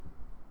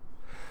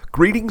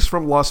Greetings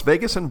from Las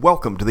Vegas and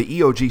welcome to the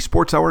EOG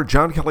Sports Hour.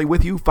 John Kelly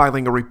with you,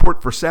 filing a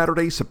report for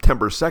Saturday,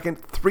 September 2nd.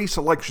 3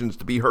 selections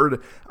to be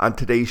heard on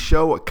today's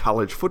show: a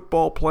college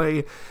football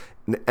play,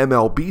 an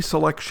MLB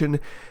selection,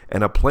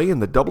 and a play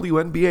in the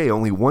WNBA.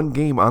 Only one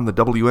game on the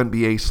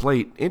WNBA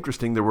slate.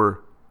 Interesting, there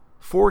were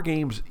 5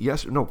 games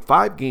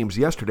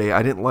yesterday.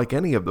 I didn't like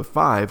any of the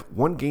 5.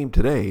 One game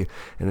today,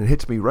 and it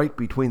hits me right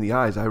between the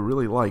eyes. I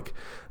really like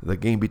the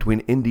game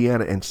between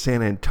Indiana and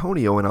San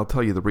Antonio, and I'll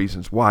tell you the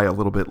reasons why a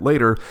little bit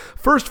later.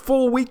 First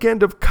full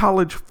weekend of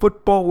college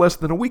football, less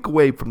than a week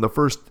away from the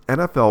first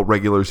NFL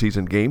regular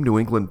season game. New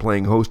England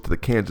playing host to the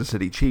Kansas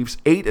City Chiefs.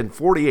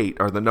 8-48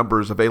 are the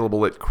numbers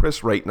available at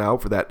Chris right now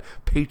for that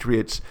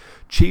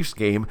Patriots-Chiefs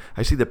game.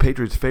 I see the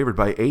Patriots favored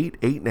by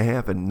 8,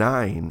 8.5, and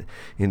 9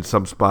 in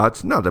some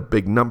spots. Not a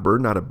big number,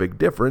 not a big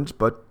difference,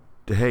 but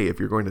hey, if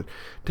you're going to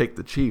take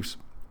the Chiefs,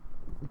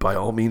 by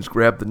all means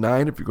grab the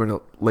 9. If you're going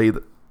to lay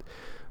the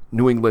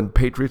New England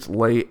Patriots,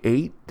 lay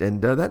 8,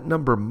 and that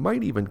number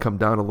might even come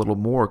down a little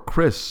more.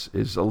 Chris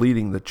is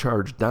leading the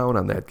charge down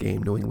on that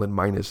game, New England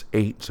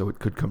 -8, so it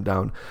could come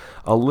down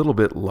a little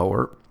bit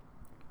lower.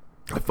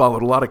 I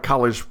followed a lot of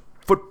college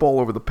football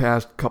over the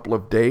past couple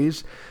of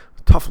days.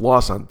 Tough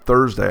loss on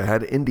Thursday. I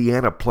had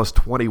Indiana plus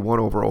 21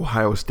 over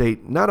Ohio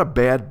State. Not a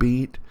bad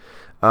beat.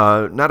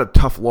 Not a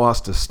tough loss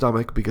to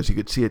stomach because you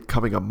could see it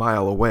coming a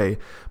mile away.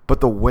 But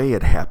the way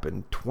it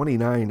happened,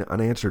 29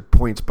 unanswered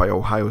points by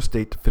Ohio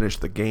State to finish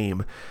the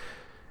game.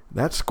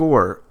 That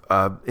score,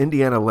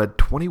 Indiana led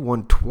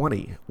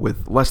 21-20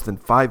 with less than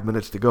 5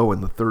 minutes to go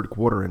in the third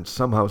quarter, and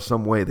somehow,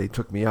 some way, they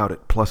took me out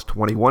at plus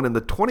 21. And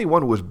the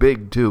 21 was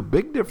big, too.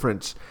 Big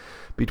difference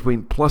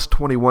between plus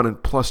 21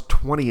 and plus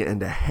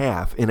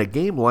 20.5 in a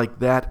game like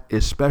that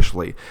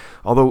especially.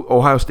 Although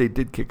Ohio State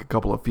did kick a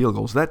couple of field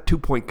goals, that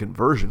 2-point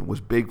conversion was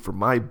big for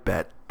my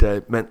bet.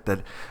 It meant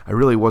that I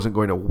really wasn't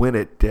going to win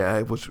it.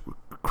 I was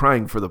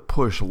crying for the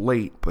push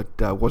late, but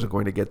wasn't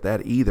going to get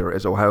that either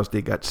as Ohio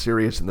State got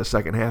serious in the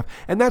second half.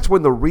 And that's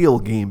when the real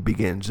game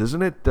begins,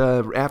 isn't it?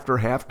 After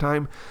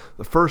halftime,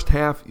 the first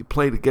half you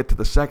play to get to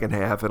the second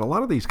half, and a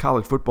lot of these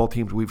college football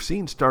teams we've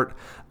seen start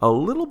a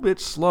little bit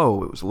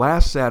slow. It was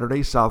last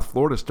Saturday, South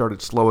Florida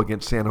started slow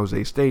against San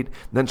Jose State,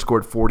 then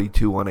scored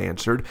 42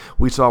 unanswered.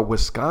 We saw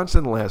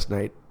Wisconsin last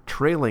night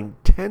trailing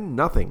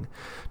 10-0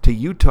 to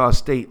Utah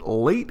State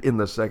late in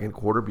the second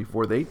quarter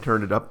before they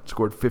turned it up,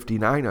 scored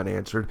 59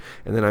 unanswered.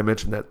 And then I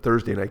mentioned that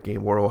Thursday night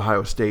game where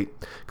Ohio State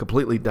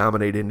completely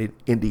dominated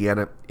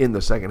Indiana in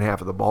the second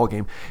half of the ball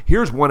game.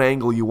 Here's one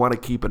angle you want to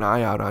keep an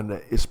eye out on,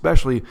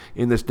 especially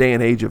in this day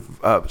and age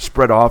of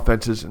spread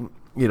offenses and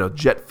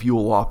jet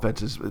fuel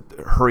offenses,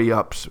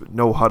 hurry-ups,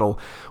 no huddle,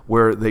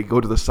 where they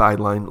go to the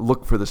sideline,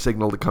 look for the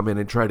signal to come in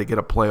and try to get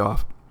a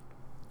playoff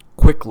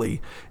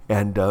quickly,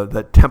 and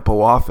the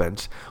tempo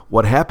offense.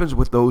 What happens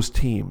with those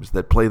teams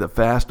that play the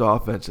fast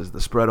offenses,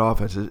 the spread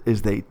offenses,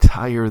 is they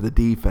tire the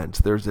defense.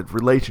 There's a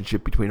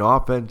relationship between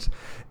offense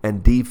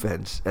and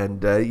defense,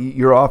 and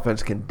your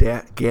offense can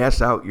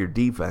gas out your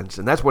defense,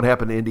 and that's what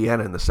happened to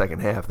Indiana in the second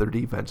half. Their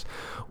defense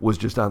was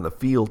just on the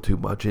field too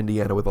much.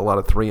 Indiana with a lot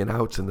of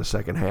 3-and-outs in the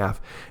second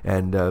half,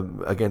 and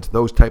against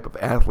those type of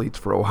athletes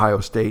for Ohio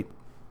State,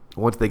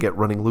 once they get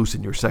running loose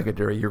in your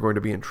secondary, you're going to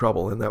be in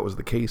trouble, and that was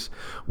the case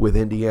with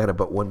Indiana.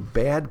 But when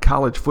bad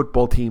college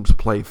football teams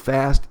play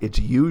fast, it's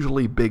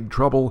usually big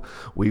trouble.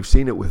 We've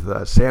seen it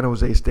with San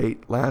Jose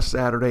State last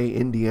Saturday,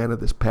 Indiana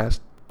this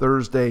past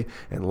Thursday,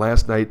 and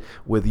last night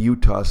with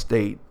Utah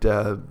State.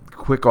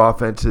 Quick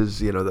offenses,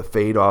 the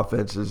fade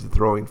offenses,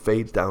 throwing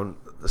fades down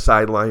the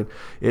sideline.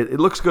 It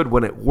looks good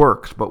when it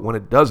works, but when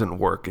it doesn't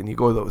work and you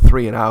go to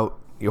 3-and-out,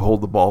 you hold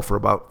the ball for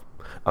about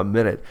a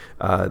minute,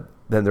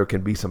 then there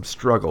can be some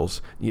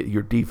struggles.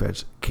 Your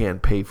defense can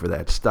pay for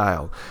that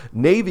style.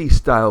 Navy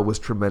style was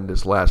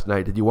tremendous last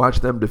night. Did you watch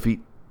them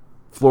defeat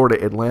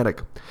Florida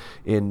Atlantic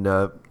in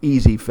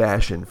easy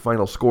fashion?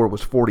 Final score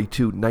was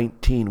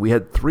 42-19. We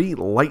had 3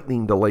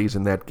 lightning delays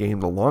in that game.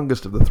 The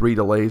longest of the 3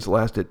 delays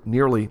lasted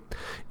nearly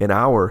an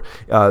hour.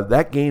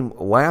 That game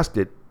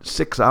lasted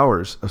 6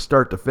 hours of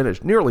start to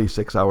finish, nearly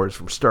 6 hours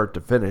from start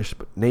to finish,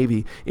 but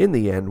Navy in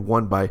the end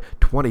won by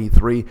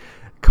 23.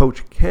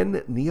 Coach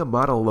Ken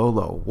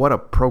Niumatalolo, what a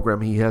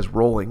program he has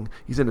rolling.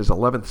 He's in his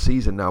 11th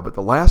season now, but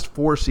the last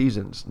 4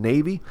 seasons,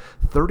 Navy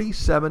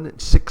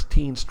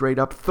 37-16 straight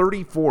up,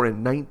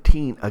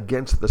 34-19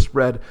 against the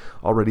spread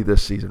already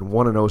this season.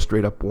 1-0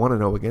 straight up,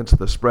 1-0 against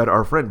the spread.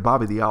 Our friend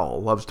Bobby the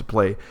Owl loves to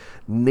play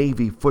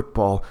Navy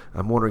football.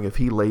 I'm wondering if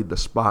he laid the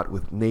spot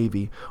with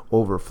Navy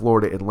over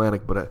Florida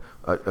Atlantic, but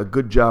a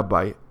good job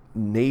by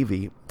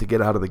Navy to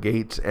get out of the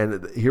gates.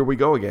 And here we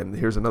go again.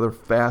 Here's another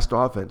fast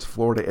offense.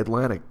 Florida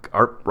Atlantic.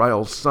 Art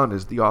Riles' son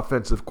is the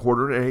offensive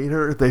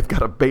coordinator. They've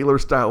got a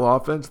Baylor-style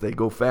offense. They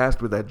go fast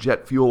with that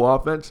jet fuel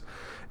offense,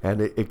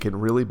 and it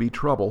can really be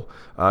trouble,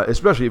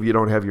 especially if you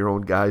don't have your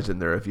own guys in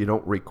there, if you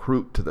don't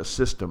recruit to the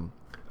system.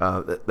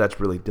 That's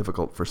really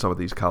difficult for some of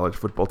these college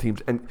football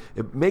teams, and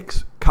it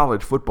makes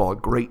college football a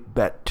great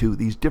bet too.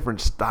 These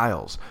different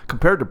styles.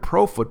 Compared to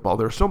pro football,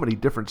 there are so many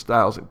different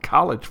styles in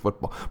college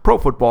football. Pro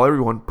football,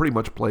 everyone pretty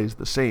much plays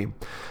the same.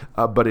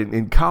 But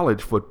in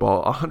college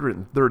football,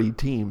 130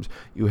 teams,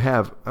 you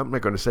have, I'm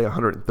not going to say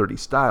 130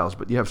 styles,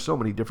 but you have so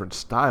many different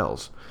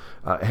styles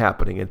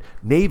happening. And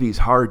Navy's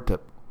hard to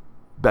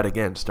bet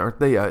against, aren't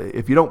they?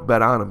 If you don't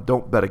bet on them,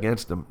 don't bet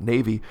against them.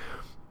 Navy,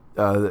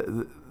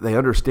 they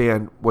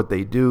understand what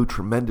they do,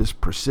 tremendous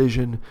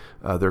precision.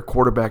 Their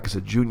quarterback is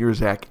a junior,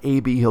 Zach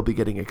Abey. He'll be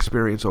getting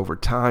experience over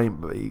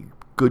time.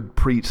 Good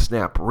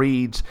pre-snap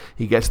reads.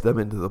 He gets them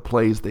into the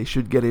plays they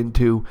should get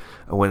into.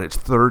 When it's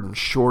third and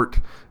short,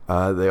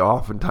 they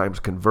oftentimes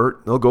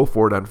convert. They'll go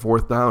for it on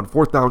fourth down.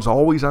 Fourth down's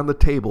always on the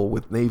table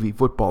with Navy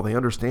football. They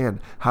understand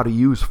how to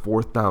use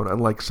fourth down,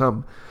 unlike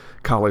some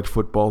college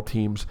football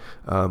teams.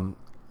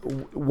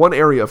 One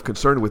area of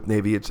concern with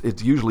Navy,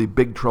 it's usually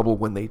big trouble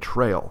when they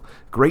trail.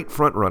 Great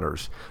front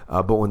runners,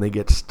 but when they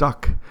get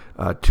stuck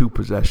 2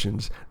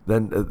 possessions,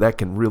 then that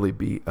can really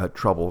be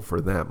trouble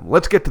for them.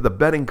 Let's get to the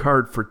betting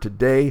card for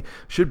today.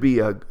 Should be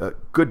a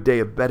good day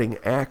of betting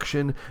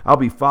action. I'll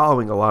be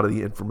following a lot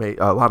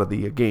of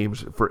the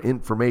games for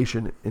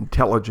information,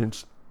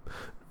 intelligence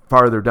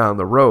farther down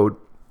the road.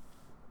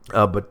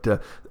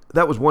 But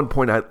that was one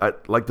point I'd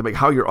like to make,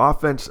 how your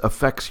offense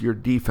affects your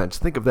defense.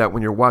 Think of that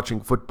when you're watching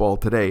football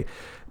today,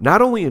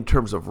 not only in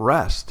terms of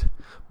rest,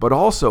 but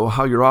also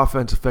how your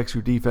offense affects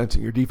your defense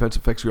and your defense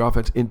affects your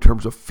offense in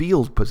terms of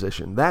field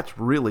position. That's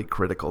really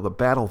critical, the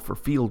battle for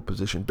field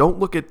position. Don't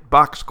look at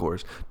box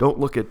scores. Don't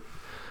look at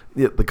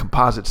the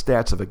composite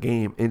stats of a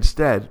game.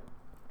 Instead,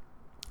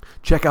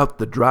 check out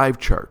the drive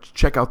charts.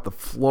 Check out the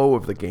flow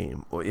of the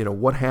game.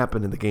 What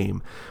happened in the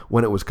game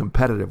when it was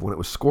competitive, when it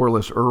was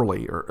scoreless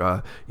early,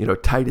 or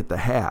tight at the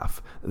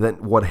half.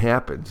 Then what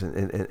happens,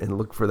 and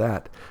look for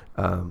that.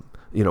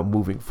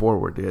 Moving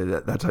forward.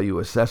 That's how you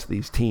assess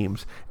these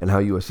teams and how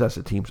you assess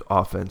a team's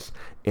offense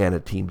and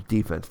a team's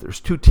defense. There's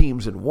 2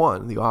 teams in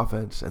one, the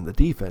offense and the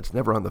defense,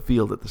 never on the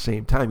field at the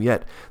same time,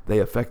 yet they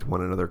affect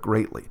one another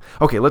greatly.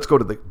 Okay, let's go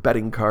to the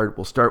betting card.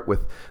 We'll start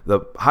with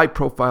the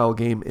high-profile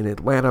game in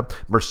Atlanta,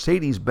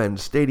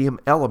 Mercedes-Benz Stadium,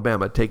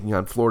 Alabama taking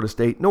on Florida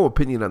State. No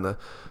opinion on the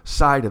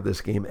side of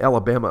this game.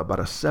 Alabama about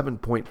a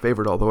 7-point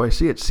favorite, although I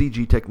see it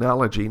CG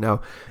Technology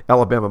now.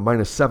 Alabama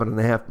minus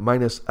 7.5,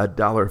 minus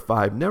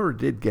 $1.05. Never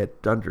did get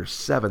under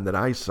 7 that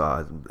I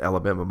saw.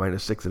 Alabama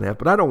minus 6.5,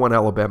 but I don't want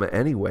Alabama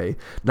anyway,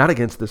 not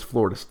against this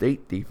Florida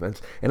State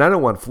defense, and I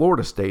don't want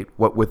Florida State,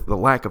 what with the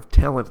lack of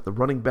talent at the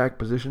running back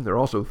position. They're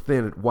also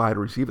thin at wide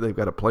receiver. They've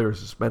got a player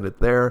suspended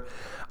there.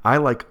 I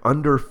like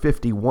under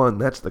 51.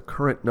 That's the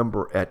current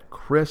number at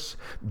Chris.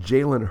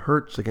 Jalen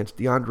Hurts against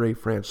DeAndre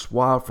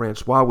Francois.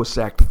 Francois was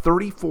sacked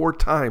 34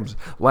 times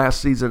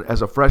last season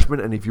as a freshman,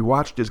 and if you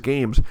watched his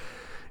games,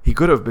 he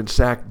could have been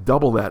sacked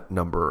double that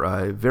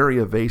number. Very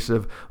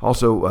evasive.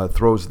 Also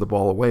throws the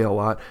ball away a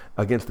lot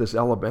against this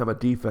Alabama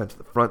defense.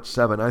 The front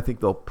 7, I think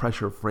they'll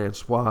pressure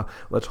Francois.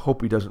 Let's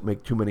hope he doesn't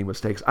make too many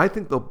mistakes. I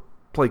think they'll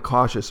play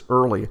cautious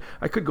early.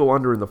 I could go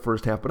under in the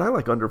first half, but I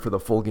like under for the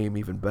full game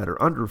even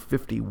better. Under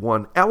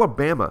 51.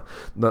 Alabama,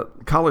 the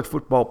college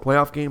football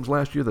playoff games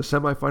last year, the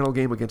semifinal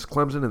game against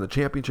Clemson and the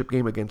championship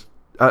game against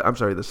the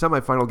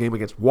semifinal game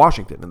against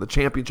Washington and the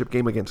championship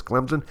game against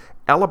Clemson.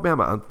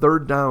 Alabama on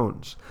third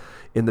downs.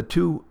 In the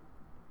 2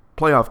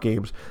 playoff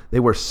games, they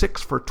were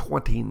 6 for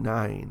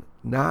 29.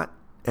 Not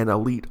an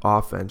elite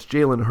offense.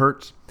 Jalen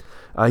Hurts,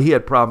 he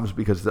had problems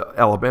because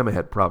Alabama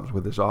had problems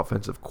with his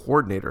offensive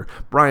coordinator.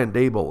 Brian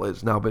Dable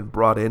has now been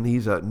brought in.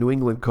 He's a New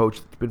England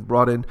coach that's been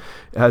brought in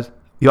as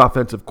the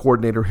offensive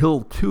coordinator.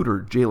 He'll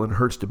tutor Jalen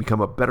Hurts to become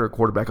a better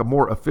quarterback, a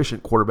more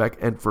efficient quarterback.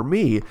 And for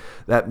me,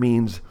 that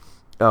means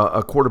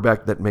a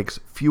quarterback that makes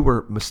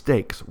fewer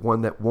mistakes,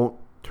 one that won't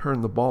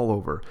turn the ball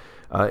over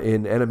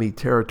in enemy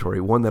territory,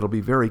 one that'll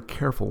be very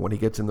careful when he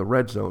gets in the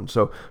red zone.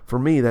 So for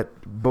me, that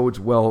bodes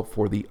well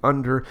for the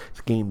under. It's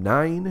game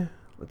 9.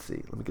 Let's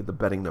see. Let me get the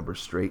betting numbers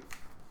straight.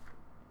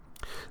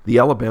 The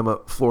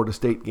Alabama-Florida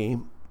State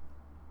game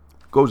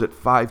goes at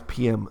 5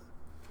 p.m.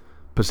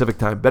 Pacific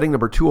time. Betting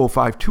number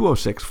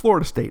 205-206,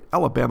 Florida State,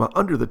 Alabama,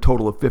 under the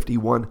total of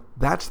 51.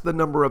 That's the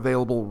number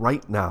available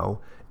right now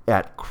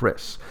at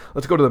Chris.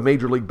 Let's go to the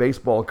Major League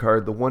Baseball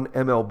card. The one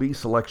MLB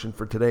selection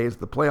for today is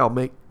the play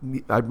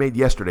I made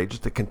yesterday,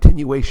 just a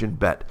continuation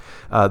bet.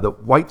 The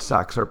White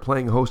Sox are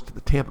playing host to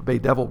the Tampa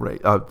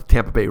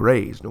Bay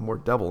Rays. No more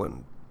devil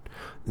in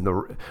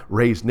the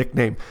Rays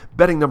nickname.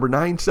 Betting number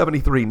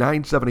 973,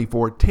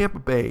 974, Tampa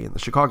Bay and the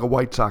Chicago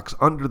White Sox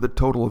under the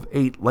total of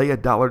 8. Lay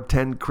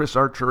 $1.10. Chris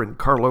Archer and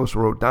Carlos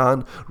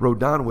Rodon.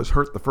 Rodon was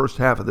hurt the first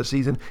half of the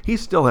season. He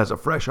still has a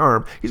fresh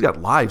arm. He's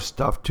got live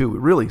stuff too.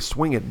 Really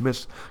swing and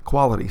miss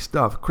quality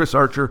stuff. Chris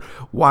Archer,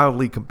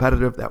 wildly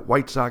competitive. That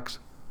White Sox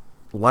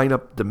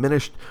lineup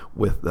diminished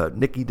with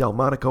Nicky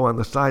Delmonico on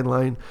the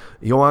sideline.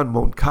 Yohan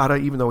Moncada,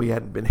 even though he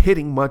hadn't been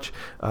hitting much,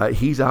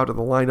 he's out of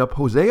the lineup.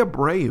 Jose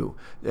Abreu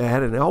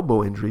had an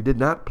elbow injury, did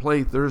not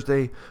play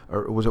Thursday,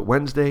 or was it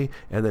Wednesday?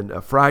 And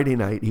then Friday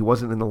night, he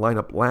wasn't in the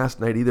lineup last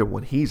night either.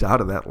 When he's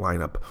out of that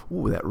lineup,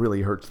 that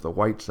really hurts the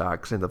White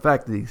Sox. And the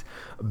fact that he's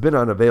been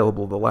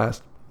unavailable the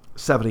last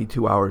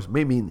 72 hours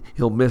may mean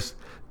he'll miss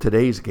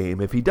today's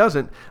game. If he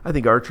doesn't, I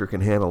think Archer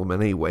can handle him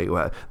anyway.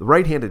 The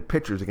right-handed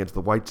pitchers against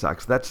the White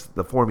Sox, that's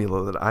the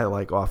formula that I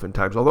like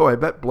oftentimes. Although I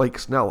bet Blake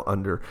Snell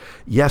under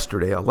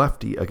yesterday, a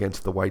lefty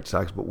against the White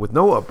Sox. But with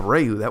no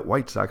Abreu, that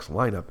White Sox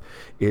lineup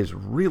is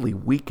really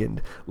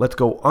weakened. Let's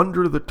go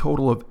under the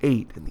total of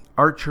 8 in the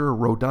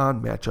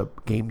Archer-Rodon matchup.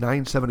 Game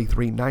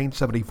 973,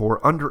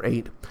 974, under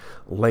 8.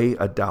 Lay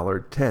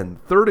 $1.10.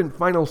 Third and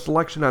final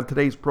selection on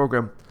today's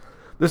program.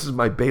 This is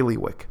my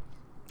bailiwick.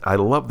 I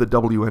love the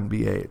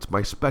WNBA. It's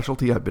my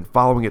specialty. I've been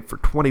following it for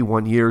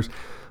 21 years.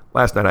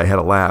 Last night I had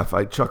a laugh.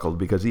 I chuckled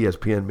because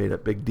ESPN made a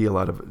big deal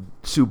out of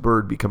Sue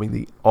Bird becoming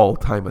the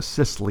all-time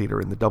assist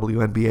leader in the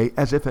WNBA,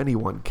 as if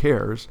anyone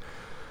cares.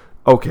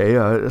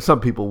 Okay,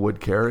 some people would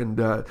care, and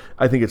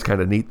I think it's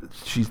kind of neat that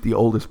she's the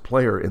oldest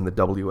player in the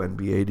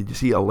WNBA. Did you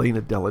see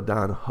Elena Delle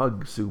Donne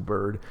hug Sue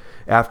Bird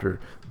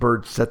after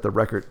Bird set the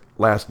record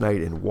last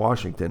night in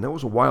Washington? That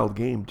was a wild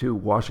game, too.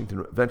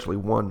 Washington eventually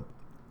won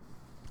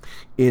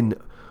in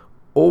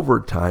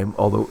overtime,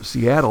 although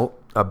Seattle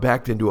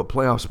backed into a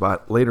playoff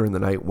spot later in the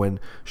night when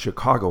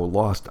Chicago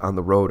lost on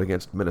the road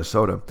against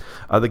Minnesota.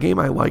 The game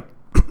I like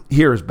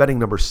here is betting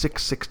number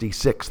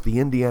 666, the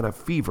Indiana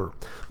Fever,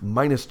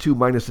 -2,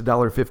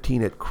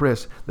 -$1.15 at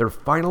Chris. Their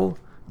final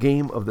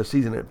game of the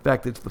season. In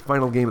fact, it's the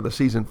final game of the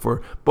season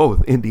for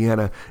both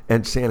Indiana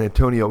and San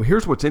Antonio.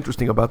 Here's what's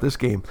interesting about this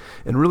game,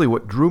 and really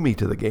what drew me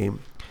to the game.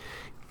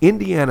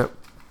 Indiana,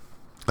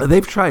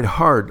 they've tried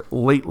hard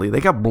lately.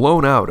 They got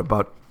blown out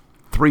about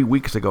 3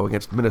 weeks ago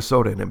against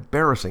Minnesota, an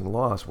embarrassing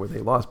loss where they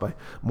lost by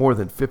more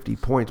than 50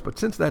 points. But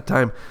since that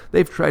time,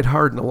 they've tried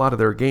hard in a lot of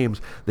their games.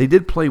 They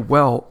did play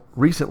well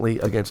recently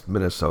against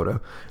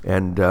Minnesota,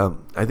 and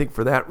I think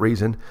for that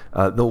reason,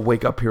 they'll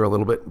wake up here a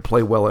little bit and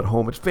play well at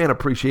home. It's fan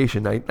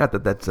appreciation night. Not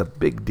that that's a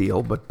big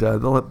deal, but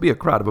there'll be a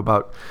crowd of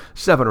about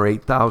 7,000 or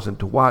 8,000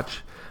 to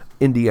watch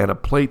Indiana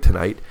play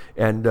tonight,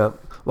 and a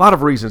lot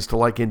of reasons to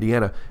like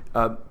Indiana.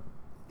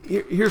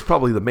 Here's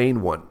probably the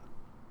main one.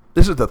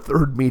 This is the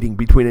third meeting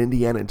between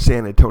Indiana and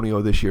San Antonio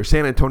this year.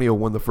 San Antonio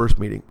won the first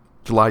meeting,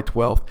 July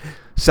 12th,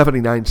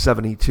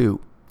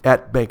 79-72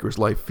 at Bankers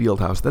Life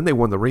Fieldhouse. Then they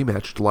won the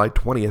rematch July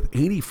 20th,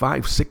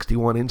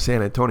 85-61 in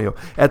San Antonio.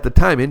 At the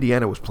time,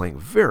 Indiana was playing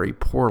very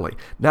poorly.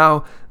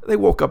 Now, they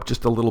woke up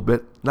just a little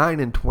bit,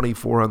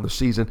 9-24 on the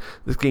season.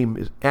 This game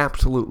is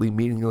absolutely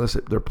meaningless.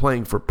 They're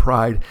playing for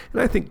pride.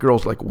 And I think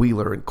girls like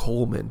Wheeler and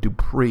Coleman,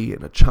 Dupree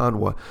and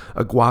Achanwa,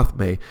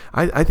 Aguathme,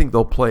 I think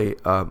they'll play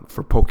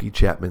for Pokey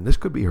Chapman. This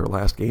could be her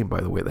last game,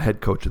 by the way, the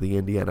head coach of the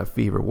Indiana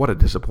Fever. What a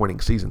disappointing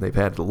season they've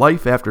had.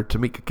 Life after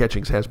Tamika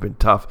Catchings has been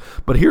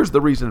tough. But here's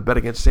the reason to bet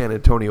against San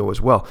Antonio as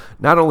well.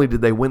 Not only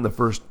did they win the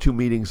first 2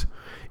 meetings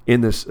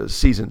in this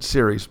season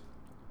series,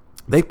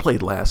 they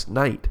played last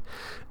night.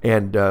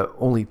 And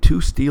only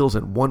 2 steals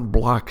and 1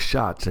 block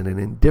shots in an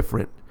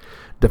indifferent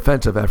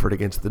defensive effort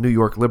against the New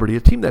York Liberty, a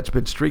team that's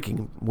been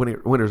streaking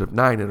winners of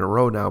 9 in a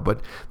row now.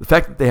 But the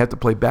fact that they have to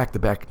play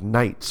back-to-back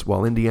nights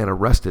while Indiana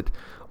rested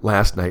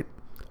last night,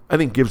 I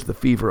think gives the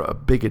Fever a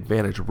big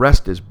advantage.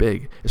 Rest is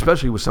big,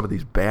 especially with some of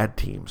these bad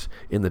teams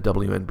in the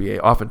WNBA.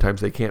 Oftentimes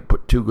they can't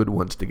put 2 good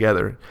ones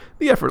together.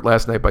 The effort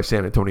last night by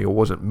San Antonio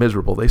wasn't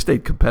miserable. They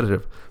stayed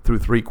competitive through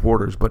 3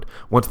 quarters, but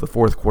once the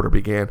 4th quarter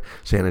began,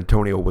 San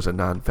Antonio was a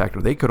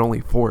non-factor. They could only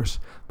force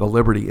the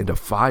Liberty into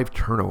 5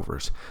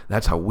 turnovers.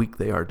 That's how weak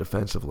they are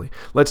defensively.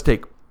 Let's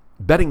take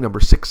betting number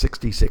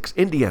 666,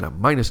 Indiana,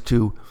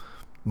 -2,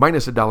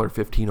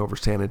 -$1.15 over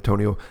San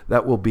Antonio.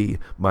 That will be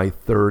my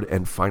third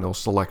and final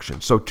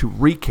selection. So to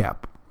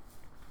recap,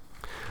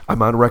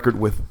 I'm on record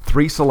with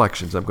 3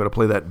 selections. I'm going to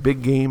play that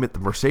big game at the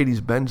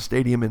Mercedes-Benz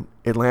Stadium in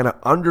Atlanta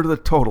under the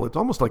total. It's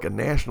almost like a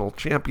national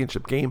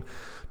championship game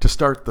to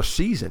start the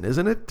season,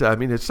 isn't it? I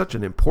mean, it's such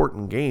an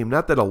important game.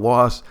 Not that a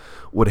loss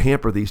would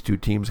hamper these 2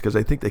 teams, because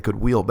I think they could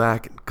wheel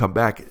back and come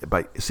back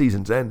by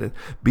season's end and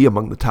be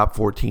among the top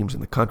 4 teams in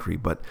the country.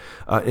 But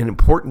an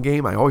important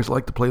game. I always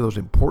like to play those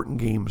important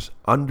games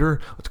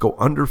under. Let's go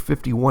under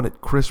 51 at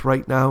Chris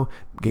right now.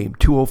 Game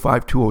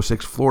 205,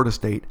 206, Florida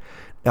State,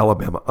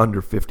 Alabama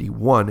under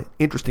 51.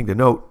 Interesting to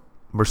note,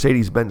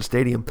 Mercedes-Benz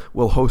Stadium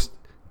will host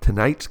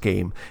tonight's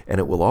game, and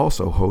it will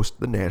also host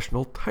the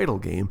national title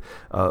game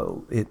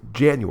in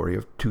January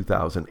of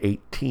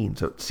 2018.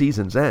 So at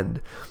season's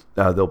end,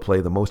 They'll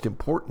play the most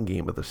important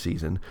game of the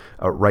season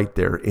right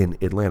there in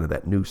Atlanta,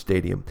 that new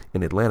stadium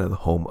in Atlanta, the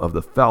home of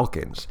the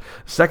Falcons.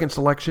 Second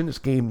selection is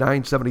game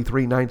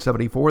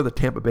 973-974, the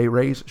Tampa Bay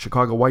Rays,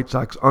 Chicago White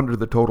Sox under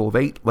the total of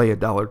 8, lay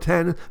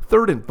 $1.10.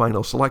 Third and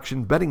final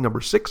selection, betting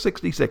number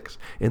 666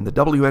 in the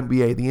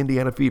WNBA, the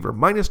Indiana Fever,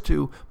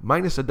 -2,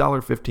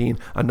 -$1.15,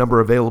 a number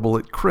available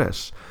at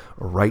Chris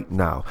right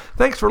now.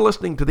 Thanks for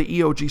listening to the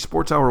EOG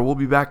Sports Hour. We'll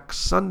be back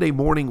Sunday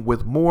morning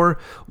with more,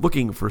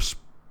 looking for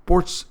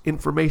sports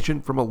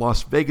information from a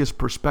Las Vegas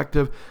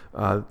perspective.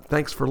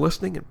 Thanks for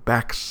listening, and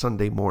back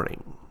Sunday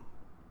morning.